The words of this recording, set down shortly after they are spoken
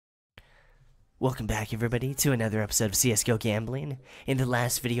Welcome back everybody to another episode of CSGO Gambling. In the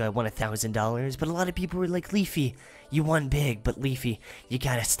last video I won $1,000, but a lot of people were like, Leafy, you won big, but Leafy, you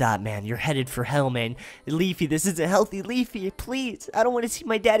gotta stop, man. You're headed for hell, man. Leafy, this isn't healthy. Leafy, please. I don't want to see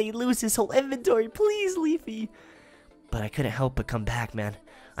my daddy lose his whole inventory. Please, Leafy. But I couldn't help but come back, man.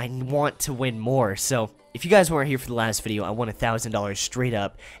 I want to win more, so if you guys weren't here for the last video, I won $1,000 straight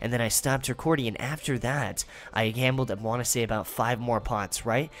up, and then I stopped recording, and after that, I gambled, I want to say about 5 more pots,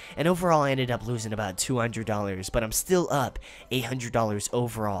 right? And overall, I ended up losing about $200, but I'm still up $800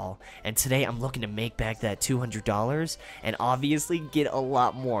 overall, and today I'm looking to make back that $200, and obviously get a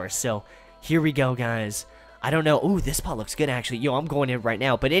lot more, so here we go, guys. I don't know. Ooh, this pot looks good, actually. Yo, I'm going in right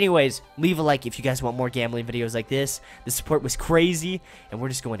now. But anyways, leave a like if you guys want more gambling videos like this. The support was crazy, and we're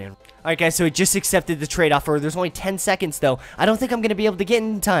just going in. Alright, guys, so I just accepted the trade offer. There's only 10 seconds, though. I don't think I'm going to be able to get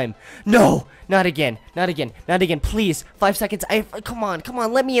in time. No! Not again. Not again. Not again. Please. 5 seconds. Come on. Come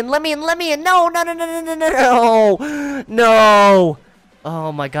on. Let me in. Let me in. Let me in. No, no, no, no, no, no, no, no. No.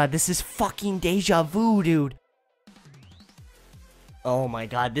 Oh, my God. This is fucking deja vu, dude. Oh my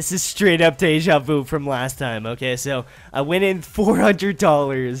god, this is straight up deja vu from last time. Okay, so I went in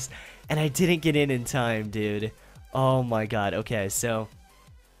 $400 and I didn't get in time, dude. Oh my god. Okay, so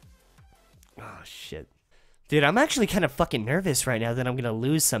oh shit. Dude, I'm actually kind of fucking nervous right now that I'm gonna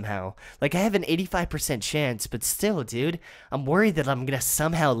lose somehow. Like, I have an 85% chance, but still, dude, I'm worried that I'm gonna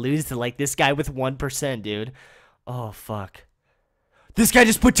somehow lose to, like, this guy with 1%, dude. Oh, fuck. This guy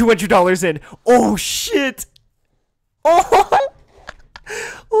just put $200 in. Oh, shit. Oh,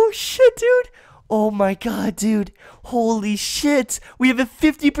 oh shit, dude. Oh my god, dude. Holy shit. We have a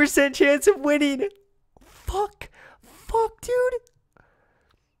 50% chance of winning. Fuck. Fuck, dude.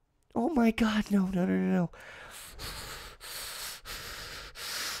 Oh my god. No, no, no, no, no.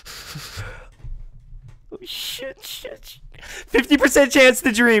 Oh shit, shit. 50% chance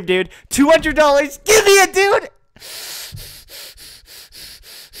to dream, dude. $200. Give me it, dude.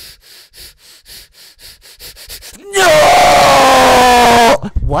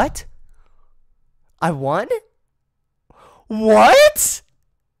 No! What? I won? What?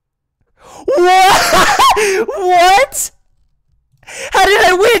 What? What? How did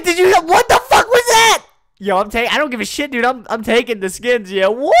I win? Did you? What the fuck was that? Yo, I don't give a shit, dude. I'm taking the skins, yeah.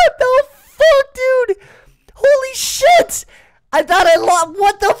 What the fuck, dude? Holy shit! I thought I lost.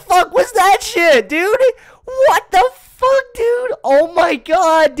 What the fuck was that shit, dude? What the fuck, dude? Oh my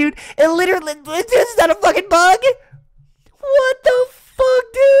god, dude. It literally, is that a fucking bug? What the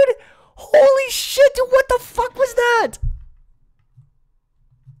fuck, dude? Holy shit, dude. What the fuck was that?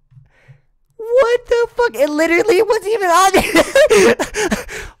 What the fuck? It literally wasn't even on there.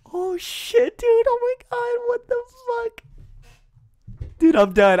 Oh shit, dude. Oh my god, what the fuck? Dude,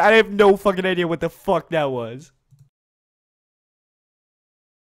 I'm done. I have no fucking idea what the fuck that was.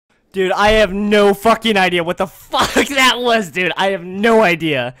 Dude, I have no fucking idea what the fuck that was, dude. I have no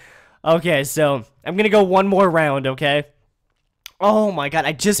idea. Okay, so I'm gonna go one more round, okay? Oh my god,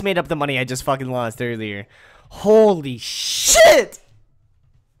 I just made up the money I just fucking lost earlier. Holy shit!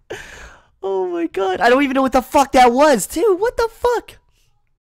 Oh my god, I don't even know what the fuck that was, too. What the fuck?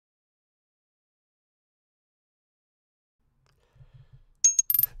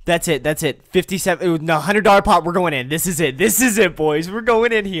 That's it, that's it. 57, no, $100 pot, we're going in. This is it, boys. We're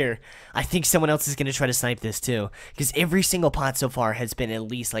going in here. I think someone else is going to try to snipe this, too. Because every single pot so far has been at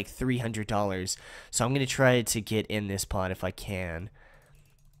least, like, $300. So I'm going to try to get in this pot if I can.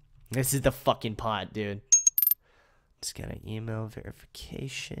 This is the fucking pot, dude. Just got an email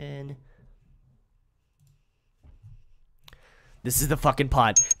verification. This is the fucking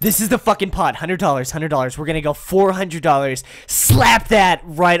pot. This is the fucking pot. $100, $100. We're gonna go $400. Slap that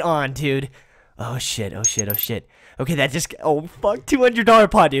right on, dude. Oh shit, oh shit, oh shit. Okay, that just, oh fuck, $200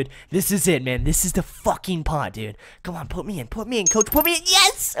 pot, dude. This is it, man. This is the fucking pot, dude. Come on, put me in, coach, put me in.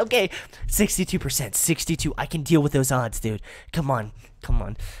 Yes! Okay, 62%, 62. I can deal with those odds, dude. Come on, come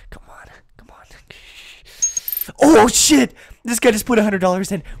on, come on, come on. Oh shit! This guy just put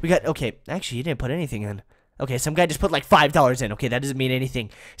 $100 in. We got, okay, actually, he didn't put anything in. Okay, some guy just put like $5 in. Okay, that doesn't mean anything.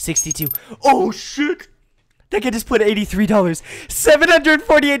 62. Oh, shit. That guy just put $83.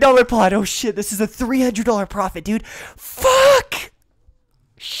 $748 pot. Oh, shit. This is a $300 profit, dude. Fuck.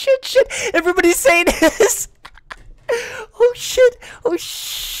 Shit, shit. Everybody's saying this. Oh, shit. Oh,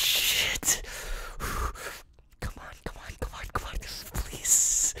 shit. Come on, come on, come on, come on.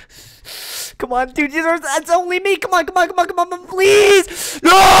 Please. Come on, dude. That's only me. Come on, come on, come on, come on, please.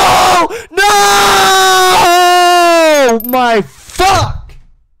 No! No! Oh my fuck!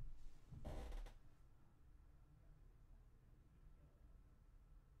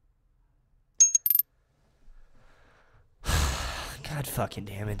 God fucking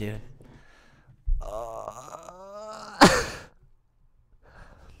damn it, dude.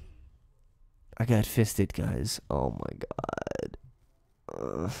 I got fisted, guys. Oh my god.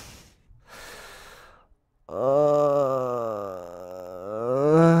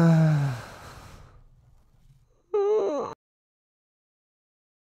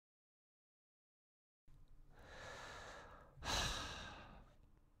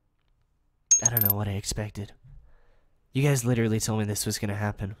 I don't know what I expected. You guys literally told me this was gonna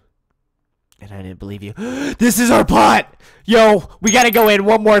happen. And I didn't believe you. This is our pot! Yo, we gotta go in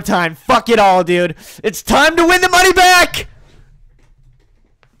one more time. Fuck it all, dude. It's time to win the money back!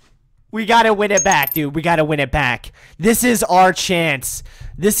 We gotta win it back, dude. We gotta win it back. This is our chance.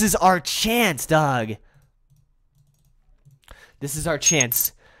 This is our chance, dog. This is our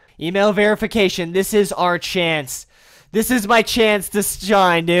chance. Email verification. This is our chance. This is my chance to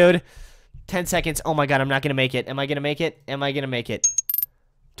shine, dude. 10 seconds. Oh my god, I'm not gonna make it. Am I gonna make it? Am I gonna make it?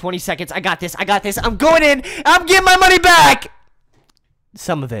 20 seconds. I got this. I got this. I'm going in. I'm getting my money back.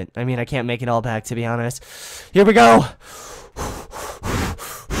 Some of it. I mean, I can't make it all back, to be honest. Here we go.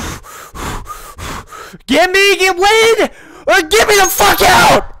 Get win, or get me the fuck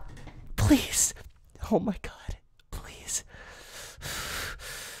out! Please. Oh my god. Please.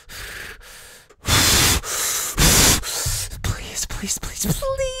 Please, please, please,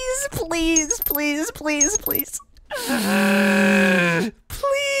 please, please, please, please, please. Please,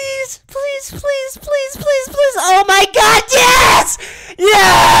 please, please, please, please, please. Oh my god, yes!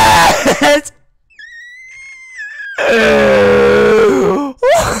 Yes!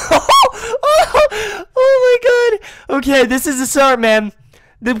 Oh my god. Okay, this is the start, man.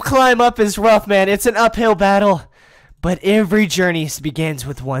 The climb up is rough, man. It's an uphill battle. But every journey begins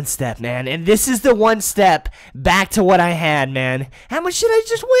with one step, man. And this is the one step back to what I had, man. How much did I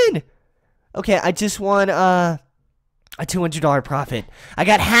just win? Okay, I just won, a $200 profit. I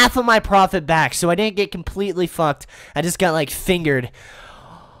got half of my profit back, so I didn't get completely fucked. I just got, like, fingered.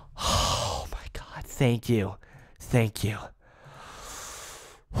 Oh my god, thank you. Thank you.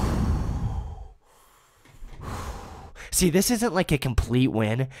 See, this isn't like a complete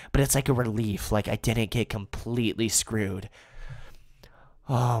win, but it's like a relief. Like, I didn't get completely screwed.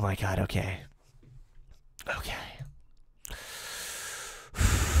 Oh my god, okay. Okay.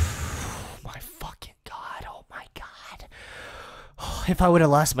 My fucking god, oh my god. If I would have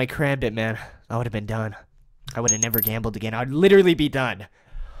lost my Crambit, man, I would have been done. I would have never gambled again. I'd literally be done.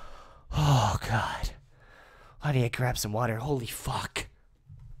 Oh god. I need to grab some water. Holy fuck.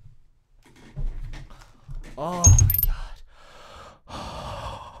 Oh my god.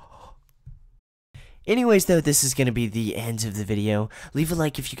 Anyways, though, this is going to be the end of the video. Leave a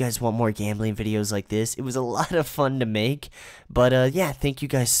like if you guys want more gambling videos like this. It was a lot of fun to make. But, yeah, thank you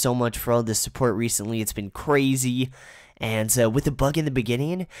guys so much for all the support recently. It's been crazy. And with the bug in the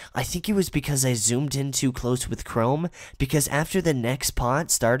beginning, I think it was because I zoomed in too close with Chrome, because after the next pot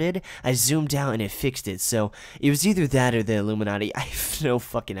started, I zoomed out and it fixed it. So it was either that or the Illuminati. I have no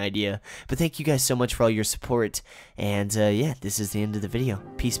fucking idea. But thank you guys so much for all your support. And yeah, this is the end of the video.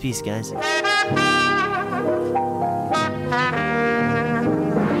 Peace, peace, guys.